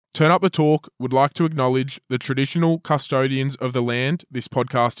Turn Up the Talk would like to acknowledge the traditional custodians of the land this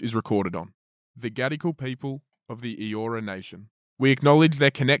podcast is recorded on, the Gadigal people of the Eora Nation. We acknowledge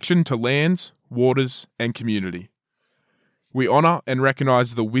their connection to lands, waters, and community. We honour and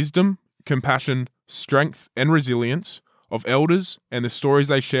recognise the wisdom, compassion, strength, and resilience of elders and the stories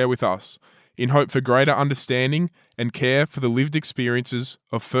they share with us, in hope for greater understanding and care for the lived experiences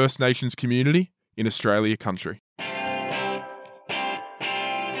of First Nations community in Australia country.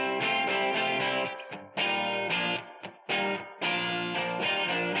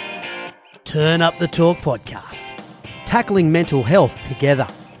 Turn Up the Talk podcast, tackling mental health together.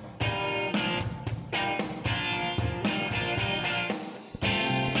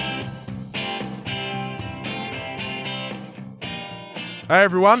 Hey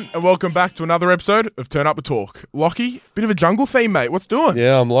everyone, and welcome back to another episode of Turn Up the Talk. Lockie, bit of a jungle theme, mate. What's doing?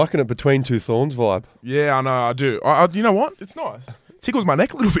 Yeah, I'm liking it. Between Two Thorns vibe. Yeah, I know, I do. You know what? It's nice. It tickles my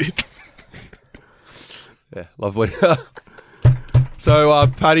neck a little bit. Yeah, lovely. So,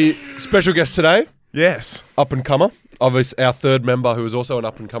 Paddy, special guest today, Yes. up and comer. Obviously, our third member, who is also an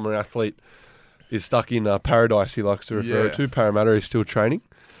up and comer athlete, is stuck in paradise. He likes to refer it to Parramatta. He's still training,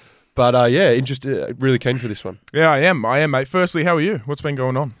 but interested. Really keen for this one. Yeah, I am, mate. Firstly, how are you? What's been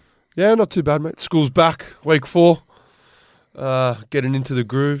going on? Yeah, not too bad, mate. School's back, week 4. Getting into the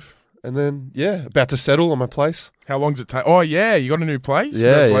groove, and then about to settle on my place. How long does it take? Oh, yeah, you got a new place?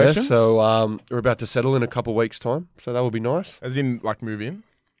 Yeah. Congratulations. So we're about to settle in a couple of weeks' time. So that will be nice. As in, like, move in?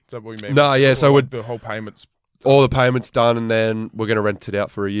 Is that what you mean? No, yeah. Or So like the whole payments. all the payments done, and then we're going to rent it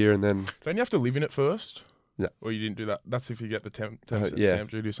out for a year, and then Don't you have to live in it first? No. Or you didn't do that? That's if you get the 10% yeah.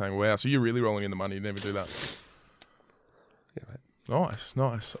 stamp duty. You're saying, wow, so you're really rolling in the money. You never do that. Yeah, mate. Nice.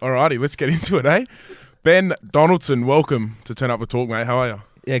 Alrighty, let's get into it, eh? Ben Donaldson, welcome to Turn Up the Talk, mate. How are you?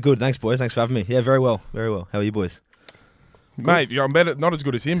 Yeah, good. Thanks, boys. Thanks for having me. Yeah, very well. How are you, boys? Mate, I'm better, not as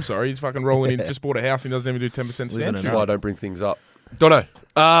good as him, sorry. He's fucking rolling in, just bought a house, and he doesn't even do 10% stamp Living duty. that's why I don't bring things up. Dono,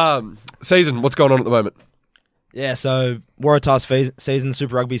 season, what's going on at the moment? Yeah, so Waratah's season,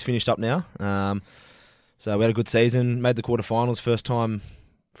 Super Rugby's finished up now. So we had a good season, made the quarterfinals, first time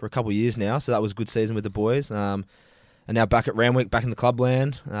for a couple of years now. So that was a good season with the boys. And now back at Randwick, back in the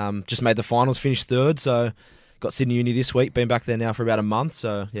clubland. Just made the finals, finished third. So got Sydney Uni this week, been back there now for about a month.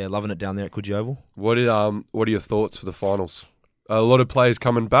 So yeah, loving it down there at Coogee Oval. What are your thoughts for the finals? A lot of players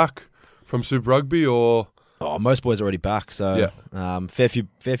coming back from Super Rugby, or Oh, most boys are already back. So fair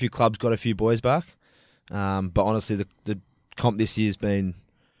few clubs got a few boys back. But honestly, the comp this year's been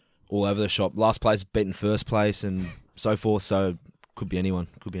all over the shop. Last place beaten first place and so forth. So could be anyone.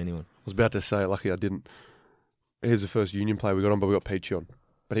 I was about to say, lucky I didn't. Here's the first Union player we got on, but we got Peachy on.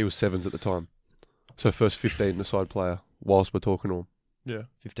 But he was 7s at the time. So first 15-a-side player whilst we're talking to him. Yeah.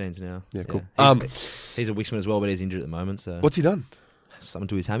 15s now. Yeah, cool. He's a Wixman as well, but he's injured at the moment. So What's he done? something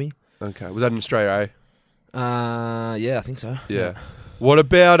to his hammy. Okay. Was that in Australia, eh? Yeah, I think so. Yeah. What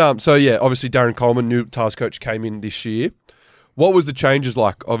about, obviously Darren Coleman, new task coach, came in this year. What was the changes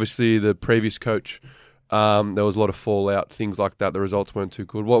like? Obviously, the previous coach, there was a lot of fallout, things like that. The results weren't too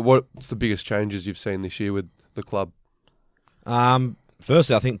good. What's the biggest changes you've seen this year with the club?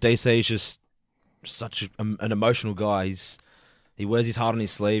 Firstly, I think DC is just such an emotional guy. He wears his heart on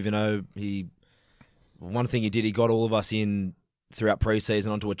his sleeve. You know, one thing he did, he got all of us in throughout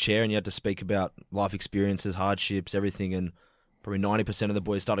pre-season onto a chair, and you had to speak about life experiences, hardships, everything, and probably 90% of the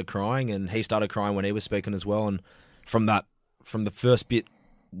boys started crying, and he started crying when he was speaking as well. And from the first bit,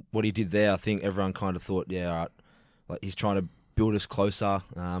 what he did there, I think everyone kind of thought, yeah, all right, like he's trying to build us closer.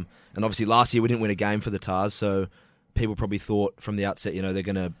 And obviously last year we didn't win a game for the Tars, so people probably thought from the outset, you know, they're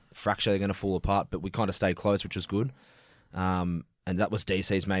going to fracture, they're going to fall apart, but we kind of stayed close, which was good. And that was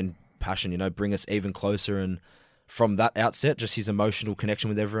DC's main passion, you know, bring us even closer. And from that outset, just his emotional connection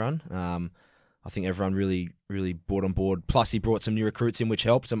with everyone. I think everyone really, really brought on board. Plus, he brought some new recruits in, which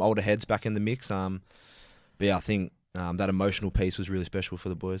helped, some older heads back in the mix. But yeah, I think that emotional piece was really special for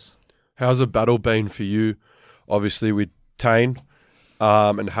the boys. How's the battle been for you? Obviously, with Tane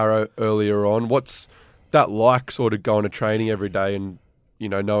and Harrow earlier on. What's that like, sort of going to training every day and, you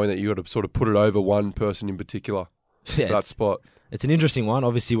know, knowing that you got to sort of put it over one person in particular for that spot? It's an interesting one.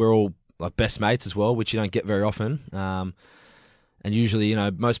 Obviously, we're all like best mates as well, which you don't get very often. And usually, you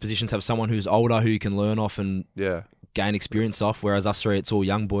know, most positions have someone who's older who you can learn off and gain experience off, whereas us three, it's all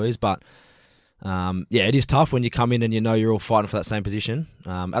young boys. But, it is tough when you come in and you know you're all fighting for that same position.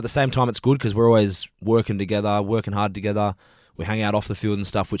 At the same time, it's good because we're always working together, working hard together. We hang out off the field and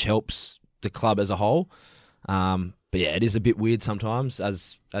stuff, which helps the club as a whole. But yeah, it is a bit weird sometimes,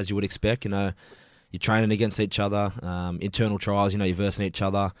 as you would expect. You know, you're training against each other, internal trials, you know, you're versing each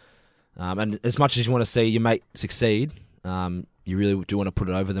other. And as much as you want to see your mate succeed, you you really do want to put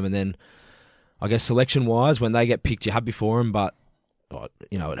it over them. And then I guess selection-wise, when they get picked, you're happy for them, but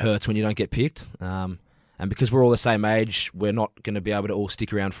it hurts when you don't get picked. And because we're all the same age, we're not going to be able to all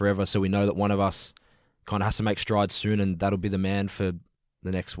stick around forever. So we know that one of us kind of has to make strides soon, and that'll be the man for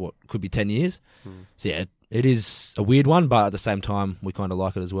the next, could be 10 years. So yeah, it is a weird one, but at the same time, we kind of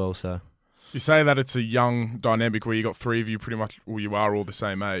like it as well. So you say that it's a young dynamic where you got three of you pretty much, well, you are all the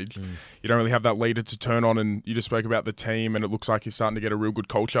same age. You don't really have that leader to turn on, and you just spoke about the team, and it looks like you're starting to get a real good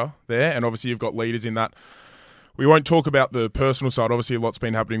culture there. And obviously you've got leaders in that. We won't talk about the personal side. Obviously a lot's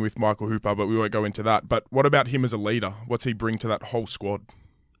been happening with Michael Hooper, but we won't go into that. But what about him as a leader? What's he bring to that whole squad?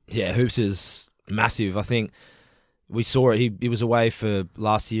 Yeah, Hoops is massive. I think we saw it. He was away for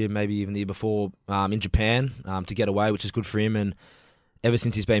last year, maybe even the year before, in Japan to get away, which is good for him. And ever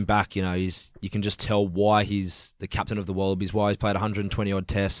since he's been back, you can just tell why he's the captain of the Wallabies, why he's played 120 odd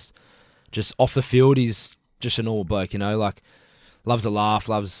tests. Just off the field, he's just a normal bloke, loves a laugh,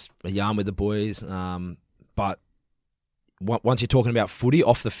 loves a yarn with the boys. But once you're talking about footy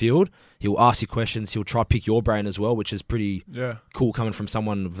off the field, he'll ask you questions. He'll try to pick your brain as well, which is pretty cool coming from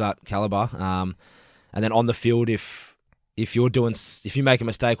someone of that caliber. And then on the field, if you make a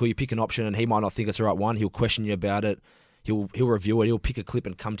mistake or you pick an option and he might not think it's the right one, he'll question you about it. He'll review it. He'll pick a clip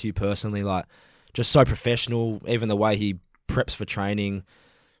and come to you personally. Like, just so professional. Even the way he preps for training,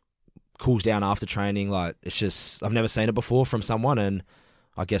 cools down after training. Like, it's just, I've never seen it before from someone, and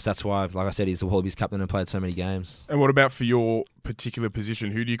I guess that's why, like I said, he's the Wallabies captain and played so many games. And what about for your particular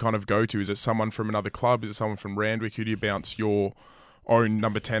position? Who do you kind of go to? Is it someone from another club? Is it someone from Randwick? Who do you bounce your own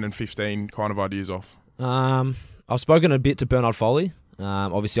number 10 and 15 kind of ideas off? I've spoken a bit to Bernard Foley.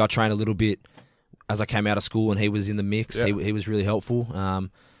 Obviously, I trained a little bit as I came out of school, and he was in the mix. Yeah. He was really helpful.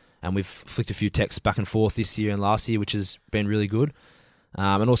 And we've flicked a few texts back and forth this year and last year, which has been really good.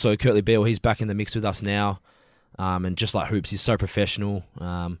 And also Kurtley Beale, he's back in the mix with us now. And just like Hoops, he's so professional,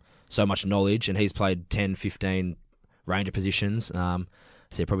 so much knowledge, and he's played 10, 15 Ranger positions. So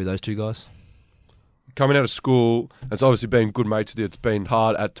yeah, probably those two guys. Coming out of school, it's obviously been good mates with you. It's been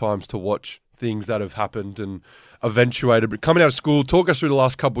hard at times to watch things that have happened and eventuated. But coming out of school, talk us through the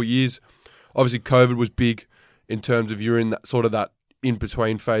last couple of years. Obviously, COVID was big in terms of you're in that sort of that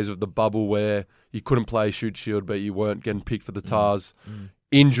in-between phase of the bubble where you couldn't play Shoot Shield, but you weren't getting picked for the Tars.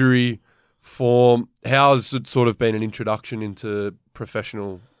 Injury, form. How has it sort of been an introduction into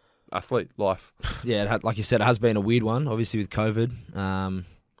professional athlete life? Yeah, like you said, it has been a weird one, obviously, with COVID.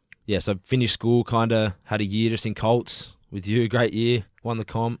 So finished school, kind of had a year just in Colts with you, great year, won the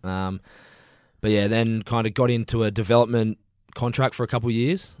comp. But yeah, then kind of got into a development contract for a couple of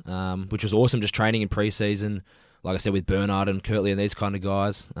years, which was awesome, just training in pre-season, like I said, with Bernard and Kurtley and these kind of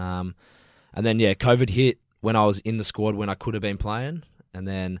guys. And then, COVID hit when I was in the squad when I could have been playing. And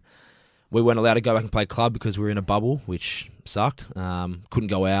then we weren't allowed to go back and play club because we were in a bubble, which sucked. Couldn't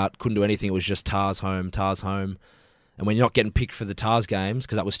go out, couldn't do anything. It was just Tars home. And when you're not getting picked for the Tars games,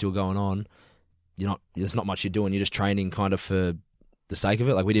 because that was still going on, there's not much you're doing. You're just training kind of for the sake of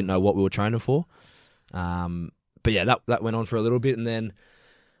it. Like, we didn't know what we were training for. But yeah, that went on for a little bit. And then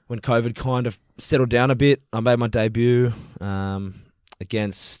when COVID kind of settled down a bit, I made my debut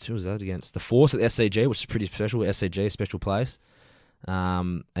against, who was that against? The Force at the SCG, which is pretty special. SCG, special place.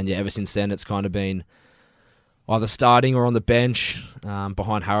 And yeah, ever since then, it's kind of been either starting or on the bench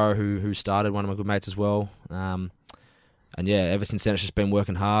behind Harrow, who started, one of my good mates as well. And yeah, ever since then, it's just been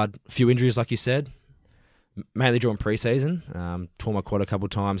working hard. A few injuries, like you said, mainly during pre-season. Tore my quad a couple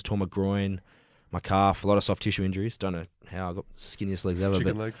of times, tore my groin, my calf, a lot of soft tissue injuries. Don't know how I got skinniest legs ever.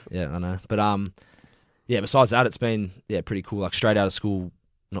 Chicken legs. Yeah, I know. But besides that, it's been pretty cool. Like, straight out of school,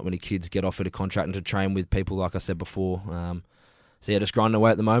 not many kids get offered a contract and to train with people, like I said before. So yeah, just grinding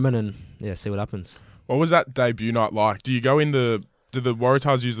away at the moment and see what happens. What was that debut night like? Do you go in do the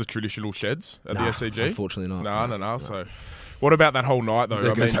Waratahs use the traditional sheds at the SCG? Unfortunately not. No. So what about that whole night though?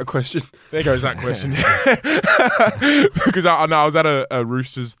 There goes that question. Because I was at a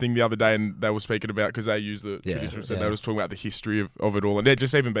Roosters thing the other day and they were speaking about, because they use the traditional set, they was talking about the history of it all, and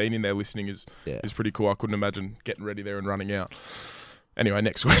just even being in there listening is pretty cool. I couldn't imagine getting ready there and running out. Anyway,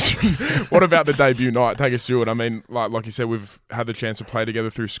 next question. What about the debut night? Take us through it. I mean, like you said, we've had the chance to play together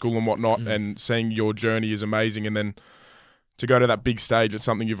through school and whatnot, and seeing your journey is amazing. And then to go to that big stage, it's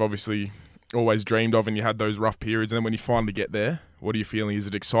something you've obviously always dreamed of, and you had those rough periods. And then when you finally get there, what are you feeling? Is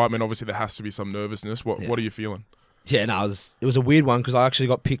it excitement? Obviously, there has to be some nervousness. What are you feeling? Yeah, no, it was a weird one because I actually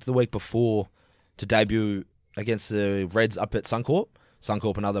got picked the week before to debut against the Reds up at Suncorp.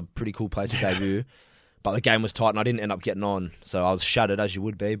 Suncorp, another pretty cool place to debut. But the game was tight and I didn't end up getting on. So I was shattered, as you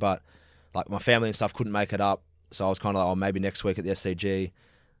would be. But like, my family and stuff couldn't make it up. So I was kind of like, maybe next week at the SCG.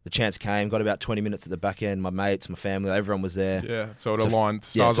 the chance came. Got about 20 minutes at the back end. My mates, my family, everyone was there. Yeah, so it aligned.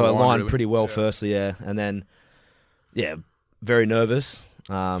 Yeah, so it aligned really. pretty well firstly, yeah. And then, yeah, very nervous,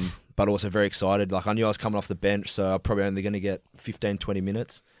 but also very excited. Like, I knew I was coming off the bench, so I'm probably only going to get 15, 20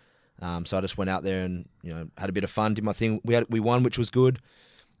 minutes. So I just went out there and, had a bit of fun, did my thing. We won, which was good.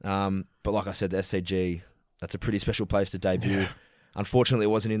 But like I said, the SCG, that's a pretty special place to debut. Yeah. Unfortunately, it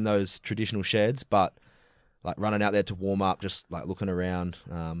wasn't in those traditional sheds, but like running out there to warm up, just like looking around,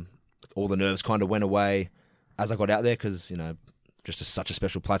 all the nerves kind of went away as I got out there because, just such a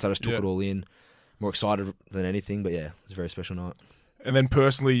special place. I just took it all in, more excited than anything. But yeah, it was a very special night. And then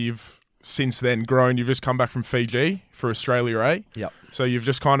personally, you've since then grown. You've just come back from Fiji for Australia A. Yep. So you've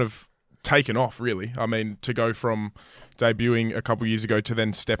just kind of taken off, really. I mean, to go from debuting a couple of years ago to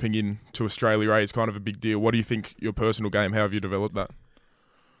then stepping in to Australia A is kind of a big deal. What do you think your personal game? How have you developed that?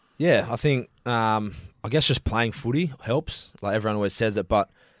 Yeah, I think, I guess just playing footy helps. Like everyone always says it, but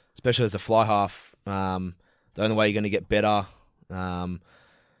especially as a fly half, the only way you're going to get better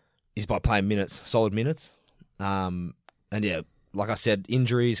is by playing minutes, solid minutes. And yeah, like I said,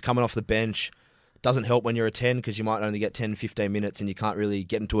 injuries, coming off the bench, doesn't help when you're a 10 because you might only get 10, 15 minutes and you can't really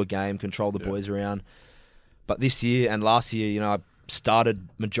get into a game, control the boys around. But this year and last year, I started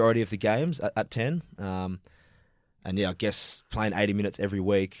majority of the games at 10. And yeah, I guess playing 80 minutes every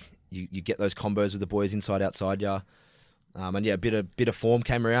week, you get those combos with the boys inside, outside you. And yeah, a bit of form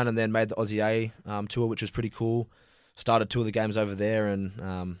came around and then made the Aussie A tour, which was pretty cool. Started 2 of the games over there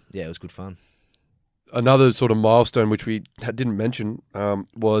and yeah, it was good fun. Another sort of milestone, which we didn't mention,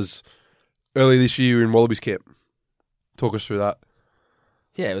 was early this year you were in Wallabies camp. Talk us through that.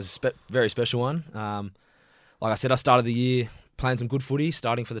 Yeah, it was a very special one. Like I said, I started the year playing some good footy,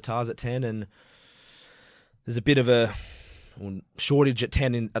 starting for the Tars at 10, and there's a bit of a shortage at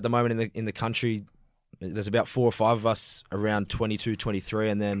 10 at the moment in the country. There's about 4 or 5 of us around 22, 23,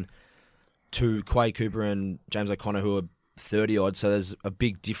 and then 2, Quade Cooper and James O'Connor, who are 30-odd, so there's a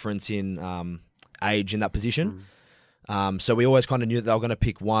big difference in age in that position. So we always kind of knew that they were going to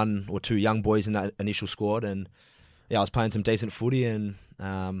pick 1 or 2 young boys in that initial squad, and yeah, I was playing some decent footy and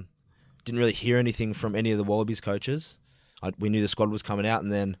didn't really hear anything from any of the Wallabies coaches. We knew the squad was coming out,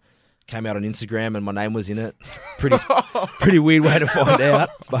 and then came out on Instagram and my name was in it. Pretty weird way to find out,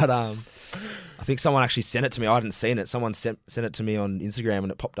 but I think someone actually sent it to me. I hadn't seen it. Someone sent it to me on Instagram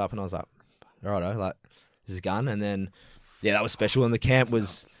and it popped up, and I was like, alright, like this is gun. And then yeah, that was special. And the camp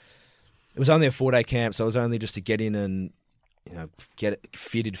it was only a 4-day camp, so it was only just to get in and get it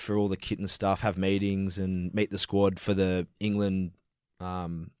fitted for all the kit and stuff, have meetings and meet the squad for the England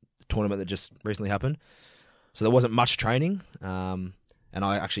tournament that just recently happened. So there wasn't much training, and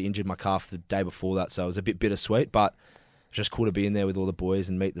I actually injured my calf the day before that, so it was a bit bittersweet, but it's just cool to be in there with all the boys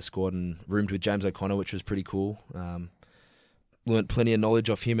and meet the squad, and roomed with James O'Connor, which was pretty cool. Learnt plenty of knowledge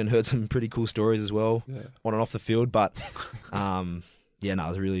off him and heard some pretty cool stories as well, on and off the field, but yeah, no, it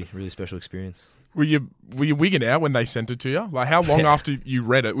was a really, really special experience. Were you wigging out when they sent it to you? Like, how long after you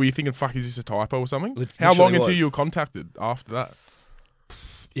read it were you thinking, fuck, is this a typo or something? How long until you were contacted after that?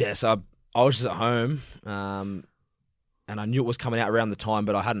 Yeah, so I was just at home, and I knew it was coming out around the time,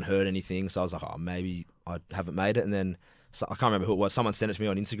 but I hadn't heard anything, so I was like, oh, maybe I haven't made it. And then, I can't remember who it was, someone sent it to me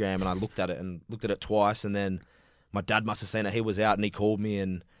on Instagram, and I looked at it twice, and then my dad must have seen it. He was out, and he called me,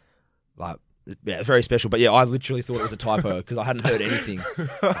 and like, yeah, it's very special. But yeah, I literally thought it was a typo because I hadn't heard anything.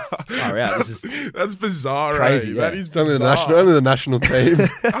 That's bizarre. Crazy. That is only bizarre. only the national team.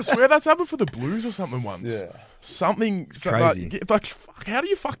 I swear that's happened for the Blues or something once. Yeah. Something crazy. like fuck, how do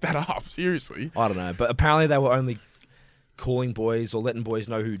you fuck that up? Seriously. I don't know, but apparently they were only calling boys or letting boys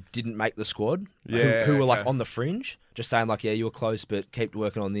know who didn't make the squad. Yeah, who were like on the fringe, just saying like, yeah, you were close, but keep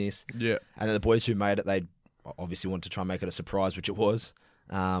working on this. Yeah. And then the boys who made it, they obviously wanted to try and make it a surprise, which it was.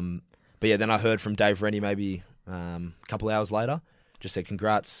 But yeah, then I heard from Dave Rennie maybe a couple of hours later, just said,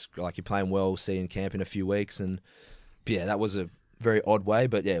 congrats, like you're playing well, see you in camp in a few weeks. And yeah, that was a very odd way,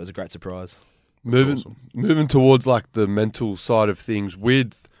 but yeah, it was a great surprise. Moving towards like the mental side of things,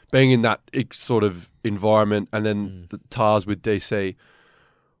 with being in that sort of environment and then the TARS with DC,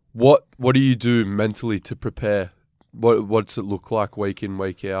 what do you do mentally to prepare? What's it look like week in,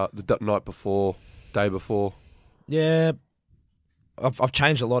 week out, the night before, day before? Yeah, I've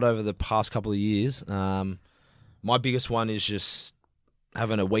changed a lot over the past couple of years. My biggest one is just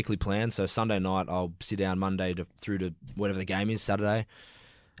having a weekly plan. So Sunday night, I'll sit down Monday through to whatever the game is, Saturday,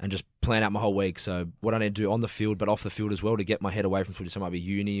 and just plan out my whole week. So what I need to do on the field, but off the field as well, to get my head away from footy. So it might be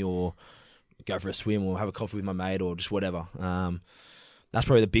uni or go for a swim or have a coffee with my mate or just whatever. That's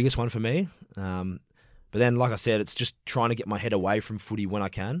probably the biggest one for me. But then, like I said, it's just trying to get my head away from footy when I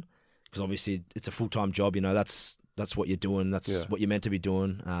can, because obviously it's a full-time job. That's that's what you're doing. That's what you're meant to be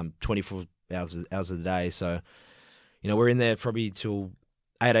doing. 24 hours of the day. So, you know, we're in there probably till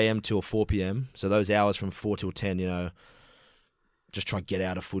 8 a.m. till 4 p.m. So those hours from 4 till 10, you know, just try and get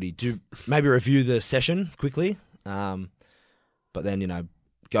out of footy. Do maybe review the session quickly, but then, you know,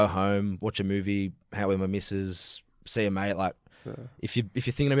 go home, watch a movie, hang out with my missus, see a mate. Like, if you're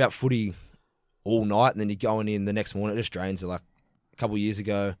thinking about footy all night and then you're going in the next morning, it just drains you. Like a couple of years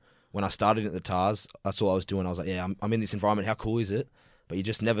ago when I started at the Tars, that's all I was doing. I was like, yeah, I'm in this environment. How cool is it? But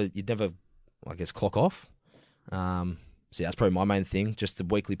you'd never, I guess, clock off. So yeah, that's probably my main thing, just the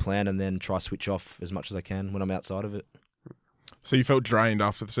weekly plan, and then try switch off as much as I can when I'm outside of it. So you felt drained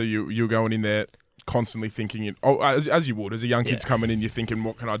after, so you were going in there constantly thinking, as you would, as a young kid's coming in, you're thinking,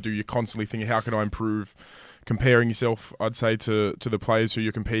 what can I do? You're constantly thinking, how can I improve? Comparing yourself, I'd say, to the players who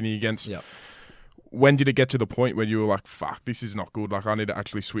you're competing against. Yep. When did it get to the point where you were like, fuck, this is not good, like I need to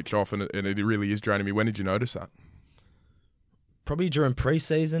actually switch off, and it really is draining me? When did you notice that? Probably during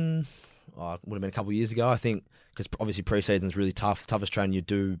pre-season. It would have been a couple of years ago, I think, because obviously pre-season is really tough, toughest training you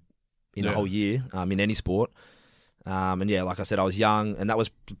do in a whole year, in any sport. And yeah, like I said, I was young, and that was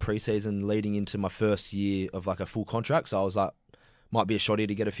pre-season leading into my first year of like a full contract. So I was like, might be a shot here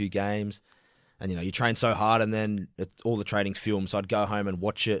to get a few games. And, you know, you train so hard, and then all the training's filmed. So I'd go home and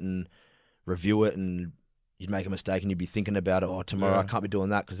watch it and review it, and you'd make a mistake and you'd be thinking about it. Oh, tomorrow I can't be doing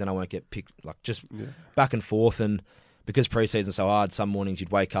that because then I won't get picked. Like just back and forth. And because pre-season's so hard, some mornings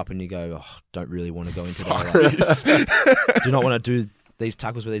you'd wake up and you go, oh, don't really want to go in today. Like, do not want to do these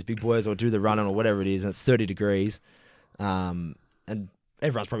tackles with these big boys or do the running or whatever it is. And it's 30 degrees. And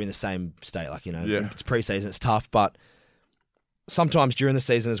everyone's probably in the same state. Like, you know, it's pre-season, it's tough, but sometimes during the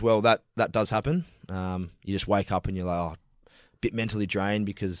season as well, that does happen. You just wake up and you're like, oh, a bit mentally drained,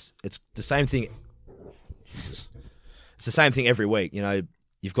 because it's the same thing. It's the same thing every week. You know,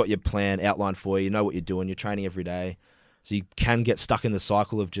 you've got your plan outlined for you. You know what you're doing. You're training every day. So you can get stuck in the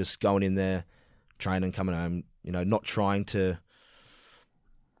cycle of just going in there, training, coming home, you know, not trying to,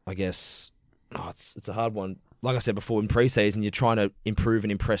 I guess, it's a hard one. Like I said before, in pre-season, you're trying to improve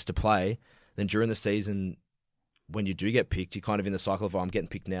and impress to play. Then during the season, when you do get picked, you're kind of in the cycle of, oh, I'm getting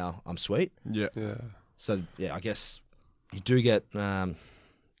picked now, I'm sweet. Yeah. So, yeah, I guess you do get,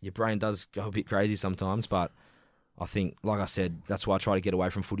 your brain does go a bit crazy sometimes, but I think, like I said, that's why I try to get away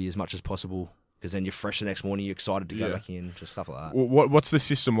from footy as much as possible, because then you're fresh the next morning, you're excited to go back in, just stuff like that. What's the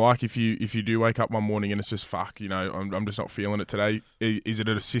system like if you do wake up one morning and it's just, fuck, you know, I'm just not feeling it today? Is it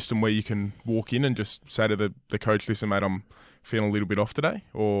a system where you can walk in and just say to the coach, listen, mate, I'm feeling a little bit off today?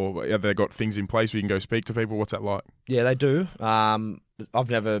 Or have they got things in place where you can go speak to people? What's that like? Yeah, they do. I've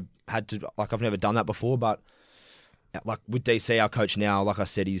never done that before, but like with DC, our coach now, like I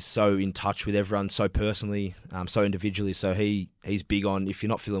said, he's so in touch with everyone, so personally, so individually. So he's big on, if you're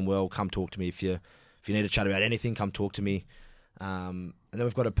not feeling well, come talk to me. If you need to chat about anything, come talk to me. And then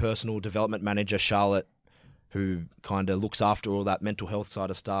we've got a personal development manager, Charlotte, who kind of looks after all that mental health side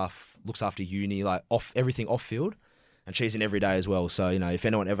of stuff, looks after uni, like everything off field, and she's in every day as well. So, you know, if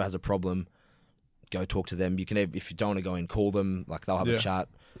anyone ever has a problem, go talk to them. You can, if you don't want to go in, call them. Like, they'll have a chat.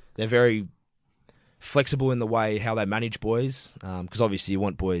 They're very flexible in the way how they manage boys, because obviously you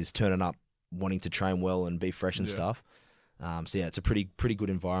want boys turning up wanting to train well and be fresh and stuff. So yeah, it's a pretty good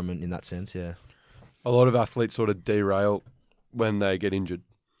environment in that sense. Yeah, a lot of athletes sort of derail when they get injured,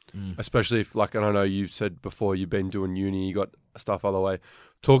 especially if, like, and I know you said before, you've been doing uni, you got stuff other way.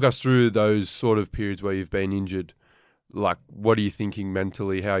 Talk us through those sort of periods where you've been injured. Like, what are you thinking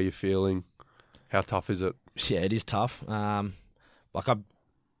mentally? How are you feeling? How tough is it? Yeah, it is tough. Like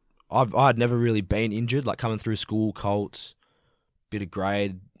I'd never really been injured, like coming through school, Colts, bit of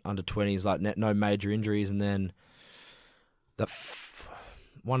grade, under 20s, like no major injuries. And then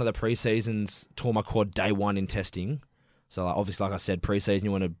one of the pre-seasons tore my quad day one in testing. So like, obviously, like I said, pre-season,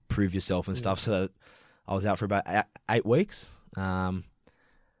 you want to prove yourself and stuff. So I was out for about 8 weeks. And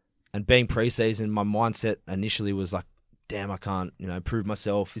being pre-season, my mindset initially was like, damn, I can't, you know, prove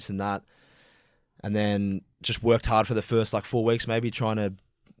myself, this and that. And then just worked hard for the first 4 weeks, maybe trying to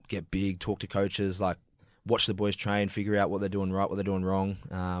get big, talk to coaches, like watch the boys train, figure out what they're doing right, what they're doing wrong.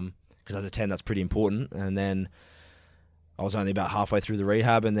 Because as a 10, that's pretty important. And then I was only about halfway through the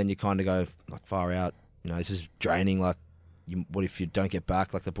rehab, and then you kind of go like, far out. You know, this is draining. Like, what if you don't get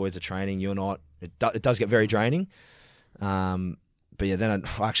back? Like, the boys are training, you're not. It does get very draining. But yeah, then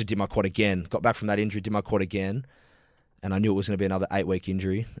I actually did my quad again. Got back from that injury, did my quad again, and I knew it was going to be another 8-week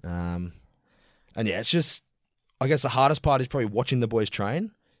injury. And yeah, it's just, I guess the hardest part is probably watching the boys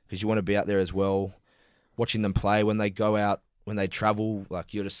train, because you want to be out there as well, watching them play. When they go out, when they travel,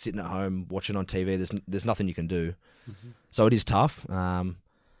 like, you're just sitting at home watching on TV. There's nothing you can do. Mm-hmm. So it is tough. But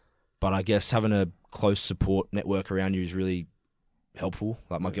But I guess having a close support network around you is really helpful.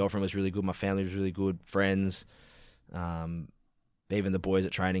 Like my girlfriend was really good, my family was really good, friends, even the boys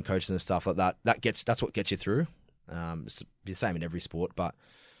at training, coaches and stuff like that. That's what gets you through. It's the same in every sport, but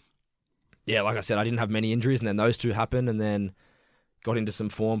yeah, like I said, I didn't have many injuries, and then those two happened, and then got into some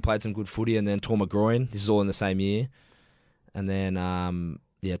form, played some good footy, and then tore my groin. This is all in the same year, and then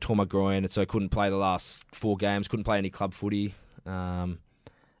tore my groin, and so I couldn't play the last 4 games, couldn't play any club footy, and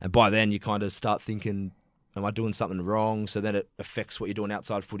by then you kind of start thinking, am I doing something wrong? So then it affects what you're doing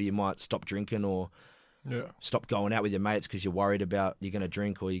outside footy. You might stop drinking or stop going out with your mates because you're worried about you're going to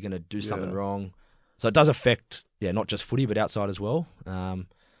drink or you're going to do something wrong. So it does affect, not just footy, but outside as well.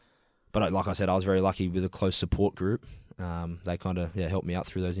 But like I said, I was very lucky with a close support group. They kind of helped me out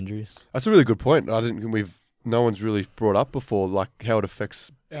through those injuries. That's a really good point. I didn't. No one's really brought up before, like how it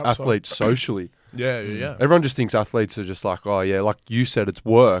affects athletes socially. Yeah. Everyone just thinks athletes are just like, oh yeah, like you said, it's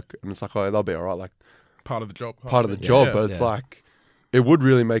work, and it's like, oh, they'll be all right, like part of the job. But it's like it would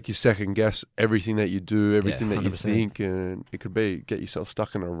really make you second guess everything that you do, everything that you think, and it could get yourself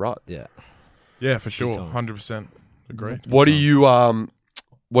stuck in a rut. Yeah, for sure, 100%. Agree. What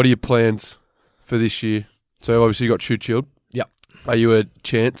are your plans for this year? So obviously you got Shute Shield. Yep. Are you a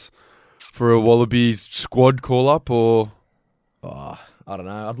chance for a Wallabies squad call up or? Oh, I don't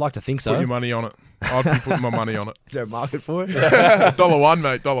know. I'd like to think so. Put your money on it. I'd be putting my money on it. Is there a market for it? $1,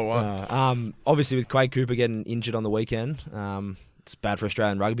 mate. $1. Obviously, with Quade Cooper getting injured on the weekend, it's bad for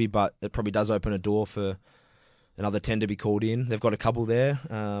Australian rugby, but it probably does open a door for another 10 to be called in. They've got a couple there.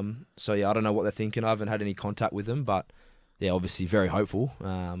 So, I don't know what they're thinking. I haven't had any contact with them, but, obviously very hopeful.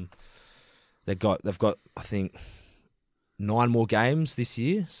 They've got, I think, 9 more games this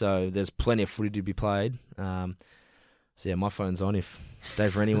year, so there's plenty of footy to be played. My phone's on if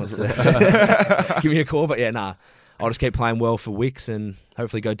Dave Rennie wants to give me a call. But I'll just keep playing well for Wicks and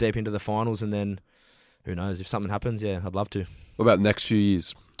hopefully go deep into the finals, and then who knows, if something happens, I'd love to. What about the next few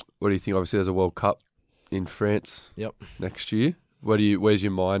years? What do you think? Obviously, there's a World Cup in France next year. Where's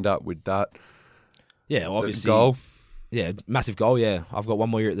your mind at with that? Yeah, obviously. Goal? Yeah, massive goal, I've got 1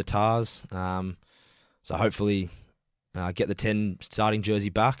 more year at the Tars. So hopefully get the 10 starting jersey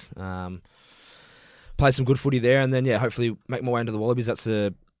back. Play some good footy there, and then, hopefully make my way into the Wallabies. That's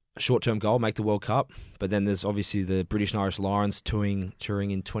a short-term goal, make the World Cup. But then there's obviously the British and Irish Lions touring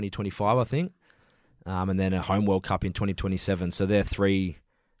in 2025, I think. And then a home World Cup in 2027. So they're 3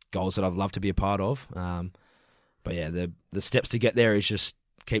 goals that I'd love to be a part of. But the steps to get there is just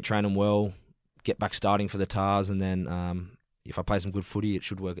keep training well, get back starting for the Tars, and then if I play some good footy, it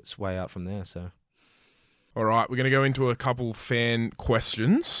should work its way out from there. So, all right, we're going to go into a couple fan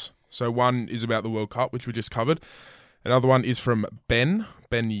questions. So one is about the World Cup, which we just covered. Another one is from Ben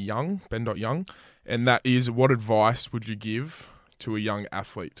Young, and that is, what advice would you give to a young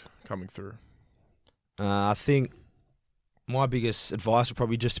athlete coming through? I think my biggest advice would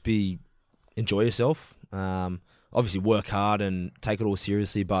probably just be enjoy yourself. Obviously work hard and take it all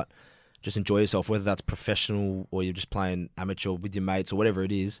seriously, but just enjoy yourself, whether that's professional or you're just playing amateur with your mates or whatever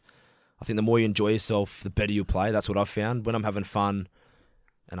it is. I think the more you enjoy yourself, the better you play. That's what I've found. When I'm having fun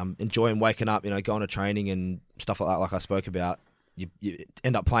and I'm enjoying waking up, going to training and stuff like that, like I spoke about, you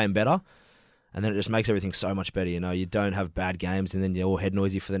end up playing better, and then it just makes everything so much better. You don't have bad games, and then you're all head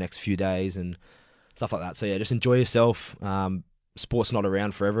noisy for the next few days and stuff like that. So just enjoy yourself. Sport's not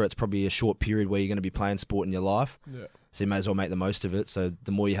around forever. It's probably a short period where you're going to be playing sport in your life. Yeah. So you may as well make the most of it. So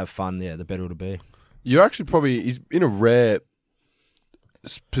the more you have fun, the better it'll be. You're actually probably in a rare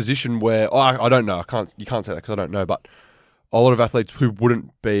position where I don't know. You can't say that because I don't know. But a lot of athletes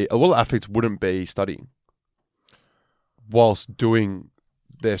wouldn't be studying whilst doing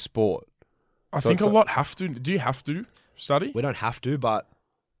their sport. I think a lot have to. Do you have to study? We don't have to, but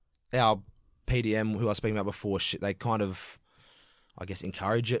our PDM, who I was speaking about before, they kind of, I guess,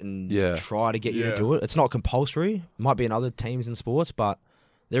 encourage it and try to get you to do it. It's not compulsory. It might be in other teams and sports, but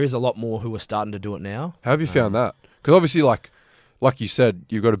there is a lot more who are starting to do it now. How have you found that? Because obviously, like you said,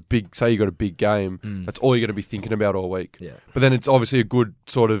 you got a big game. That's all you're going to be thinking about all week. Yeah. But then it's obviously a good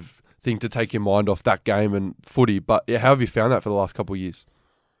sort of thing to take your mind off that game and footy. But how have you found that for the last couple of years?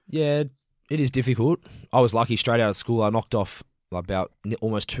 Yeah, it is difficult. I was lucky straight out of school. I knocked off about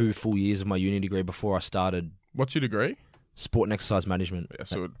almost 2 full years of my uni degree before I started. What's your degree? Sport and exercise management. Yeah,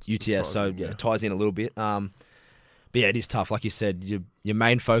 so UTS. It ties in a little bit. But it is tough. Like you said, your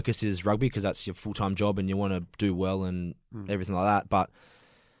main focus is rugby because that's your full-time job and you want to do well and everything like that. But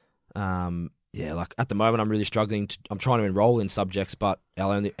like at the moment, I'm really struggling. I'm trying to enroll in subjects, but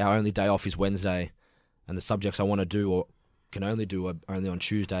our only day off is Wednesday, and the subjects I want to do can only do only on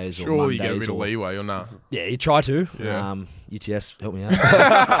Tuesdays or Surely Mondays. you get a bit of or, leeway or nah? yeah, you try to. Yeah. UTS, help me out.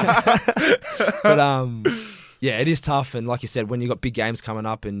 But yeah, it is tough. And like you said, when you got big games coming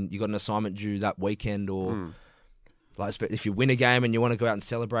up and you got an assignment due that weekend, or like if you win a game and you want to go out and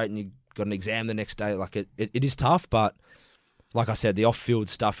celebrate and you got an exam the next day, like it is tough. But like I said, the off-field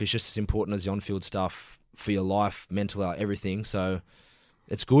stuff is just as important as the on-field stuff for your life, mental, everything. So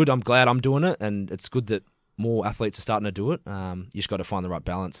it's good. I'm glad I'm doing it, and it's good that more athletes are starting to do it. You just got to find the right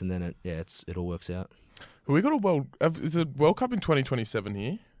balance, and then it all works out. We got is it World Cup in 2027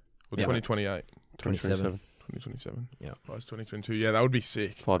 here? Or Yeah. 2028? 27. 2027. Yeah. Oh, it's 2022. Yeah, that would be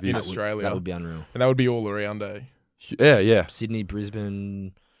sick. 5 in years. Australia. That would be unreal. And that would be all around, eh? Yeah. Sydney,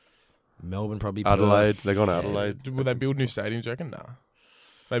 Brisbane, Melbourne, probably Adelaide. Perth. They're going to Yeah. Adelaide. Will they build new stadiums, do you reckon? Nah.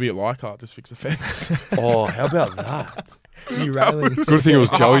 Maybe at Leichhardt, just fix a fence. Oh, how about that? New railings. Good thing it was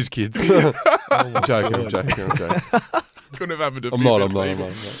Joey's kids. Oh I'm my joking. God. Couldn't have happened to I'm not.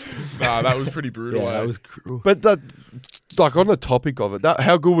 Nah, that was pretty brutal. Yeah, eh? that was cruel. But that, like on the topic of it,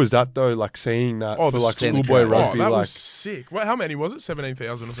 how good was that though? Like seeing that for the like seeing the schoolboy crowd. rugby, that like was sick. Wait, how many was it?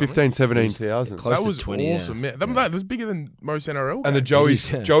 17,000 or something? 15, 17,000. Close That to was 20, awesome. yeah. Man. That was bigger than most NRL And the games.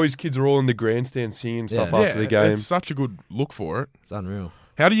 Joey's Yeah. Joey's kids are all in the grandstand singing stuff Yeah. after the game. It's such a good look for it. It's unreal.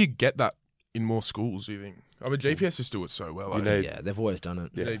 How do you get that in more schools, do you think? I mean, GPS just do it so well. You eh? need- Yeah, they've always done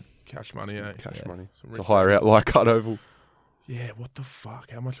it. You Yeah. need cash money, eh? Cash Yeah. money Some to rich hire out ones. Leichhardt Oval. Yeah, what the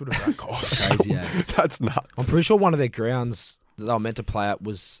fuck? How much would have that cost? Crazy, eh? That's nuts. I'm pretty sure one of their grounds that they were meant to play at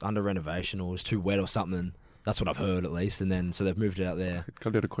was under renovation or was too wet or something. That's what I've heard at least. And then so they've moved it out there.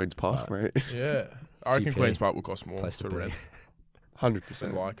 Come down to Queen's Park, mate. Yeah. I reckon GP. Queen's Park will cost more Place to to be. rent 100%.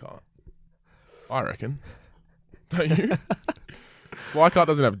 than Leichhardt. I reckon. Don't you? Leichhardt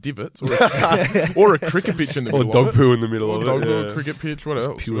doesn't have divots or a cricket pitch in the Or middle dog of it. poo in the middle Or of dog it. poo, yeah. cricket pitch, what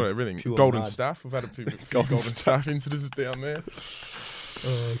else? pure- We've got everything. pure Golden mud. Staff. We've had a few Golden Golden Staff incidents down there.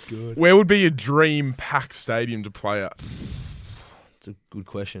 Oh, good. Where would be your dream packed stadium to play at? It's a good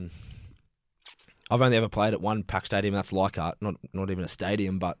question. I've only ever played at one packed stadium. That's Leichhardt, not even a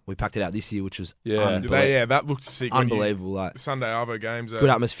stadium, but we packed it out this year, which was Yeah. Yeah, that looked sick. when you- unbelievable. Like Sunday Arvo games. good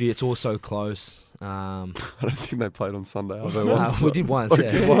atmosphere. It's all so close. I don't think they played on Sunday. Other No, ones. we did once. Oh,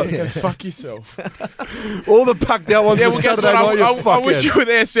 Yeah. did once. Yeah, fuck yourself. All the packed out ones Yeah, were well, guess Saturday what? night. I wish you were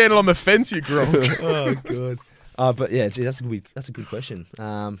there standing on the fence, you gronk. Oh god. But yeah, gee, that's a good question.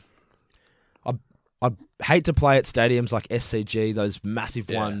 I hate to play at stadiums like SCG, those massive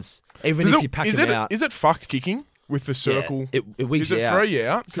Yeah. ones. Even if you pack them out, Is it fucked kicking with the circle? yeah, it wigs Is it you out. free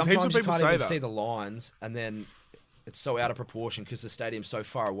out? Because heaps Sometimes of you people can't say even that. see the lines, and then it's so out of proportion because the stadium's so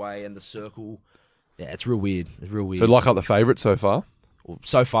far away and the circle. Yeah, it's real weird. It's real weird. So Leichhardt the favourite so far.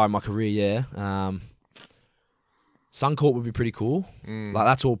 So far in my career, yeah. Suncorp would be pretty cool. Like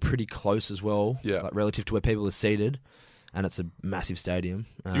that's all pretty close as well. Yeah. Like relative to where people are seated, and it's a massive stadium.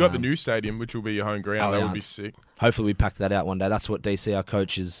 You got the new stadium, which will be your home ground. That would be Allianz. sick. Hopefully, we pack that out one day. That's what DC, our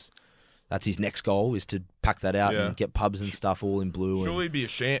coach, is. That's his next goal is to pack that out Yeah. and get pubs and stuff all in blue. Surely it'd be a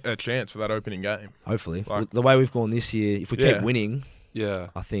chance for that opening game. And hopefully, Like- the way we've gone this year, if we Yeah. keep winning, Yeah.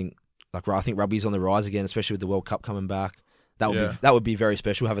 I think rugby's on the rise again, especially with the World Cup coming back. That Yeah. would be very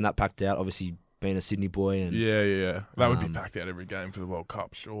special having that packed out. Obviously, being a Sydney boy, and Yeah. That would be Um, packed out every game for the World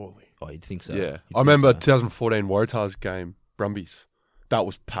Cup, surely. oh, you'd think so. Yeah. You'd I think remember so. 2014 Waratahs game, Brumbies. That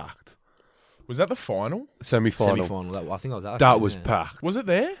was packed. Was that the final? Semi-final. Semi-final. I think I was at That was yeah. packed. Was it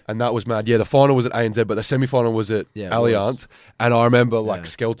there? And that was mad. Yeah, the final was at ANZ, but the semi-final was at Yeah, it Allianz. And I remember like Yeah.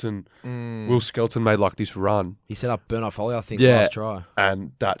 Skelton, Will Skelton made like this run. He set up Bernard Foley, I think, Yeah. last try.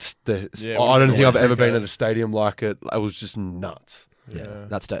 And that's the. Yeah, I don't we- think I've yeah, ever been okay. at a stadium like it. It was just nuts. Yeah,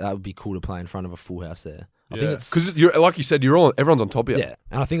 that would be cool to play in front of a full house there. I Yeah. think it's Because you're like you said, everyone's on top of you. yeah,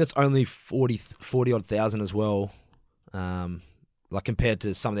 and I think it's only 40 odd thousand as well. Like compared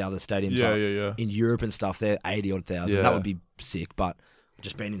to some of the other stadiums, like Yeah. in Europe and stuff, they're 80 odd thousand. Yeah. That would be sick. But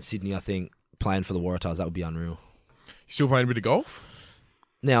just being in Sydney, I think playing for the Waratahs, that would be unreal. You still playing a bit of golf?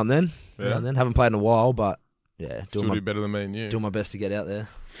 Now and then, Yeah. haven't played in a while, but yeah, Still do better than me and you. doing my best to get out there.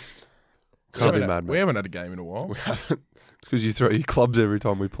 Can't we be haven't mad, had- mate. We haven't had a game in a while. We haven't. It's because you throw your clubs every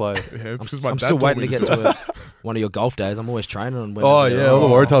time we play. Yeah, it's 'cause my I'm dad still told waiting me to get to one of your golf days. I'm always training on. Oh yeah, all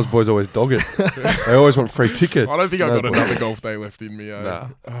the Waratahs boys always dog it. They always want free tickets. I don't think I've No got boy. another golf day left in me. Nah.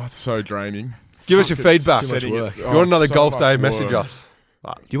 Oh, it's so draining. Give us your Fuck, it's feedback. Too much setting work. it- If you want another so golf much day, message work. us.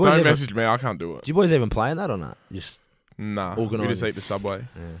 Do you boys Don't ever, message me. I can't do it. do you boys even playing that or not? Just Nah, we Organising. just eat the subway.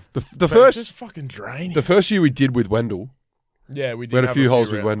 The But first it's just fucking draining. the first year we did with Wendell, Yeah, we did. We had a have few holes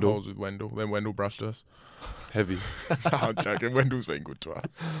with round Wendell. Holes with Wendell. Then Wendell brushed us. heavy. No, I'm joking. Wendell's been good to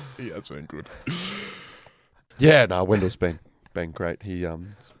us. He has been good. Yeah, no, Wendell's been great. He's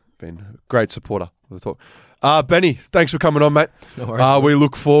been a great supporter we'll talk. Benny, thanks for coming on, mate. No worries. We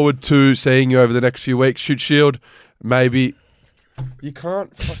look forward to seeing you over the next few weeks. Shoot Shield, maybe. You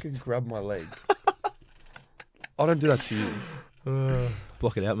can't fucking grab my leg. I don't do that to you.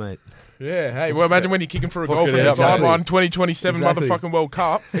 Block it out, mate. Yeah, hey, well, imagine when you're kicking for a Fuck goal it from the out, mate. sideline, 2027 Exactly. motherfucking World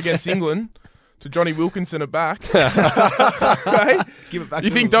Cup against England to Johnny Wilkinson at back. Hey? Give it back.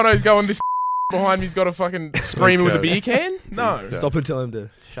 You think Dono's going this behind me's got a fucking screamer with a beer can? No. Stop and tell him to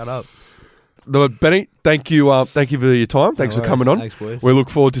shut up. Benny, thank you for your time. Thanks for coming on. Thanks, boys. We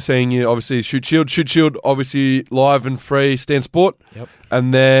look forward to seeing you, obviously, Shoot Shield. Shoot Shield, obviously, live and free, Stan Sport. Yep.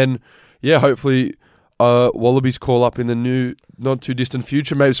 And then, yeah, hopefully, Wallabies call up in the new, not too distant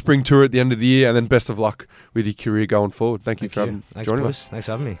future, maybe spring tour at the end of the year, and then best of luck with your career going forward. Thank you for Thanks, joining boys. us. Thanks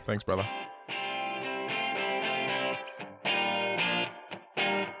for having me. Thanks, brother.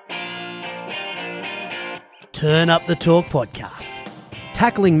 Turn Up the Talk podcast.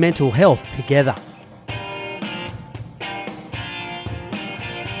 Tackling mental health together.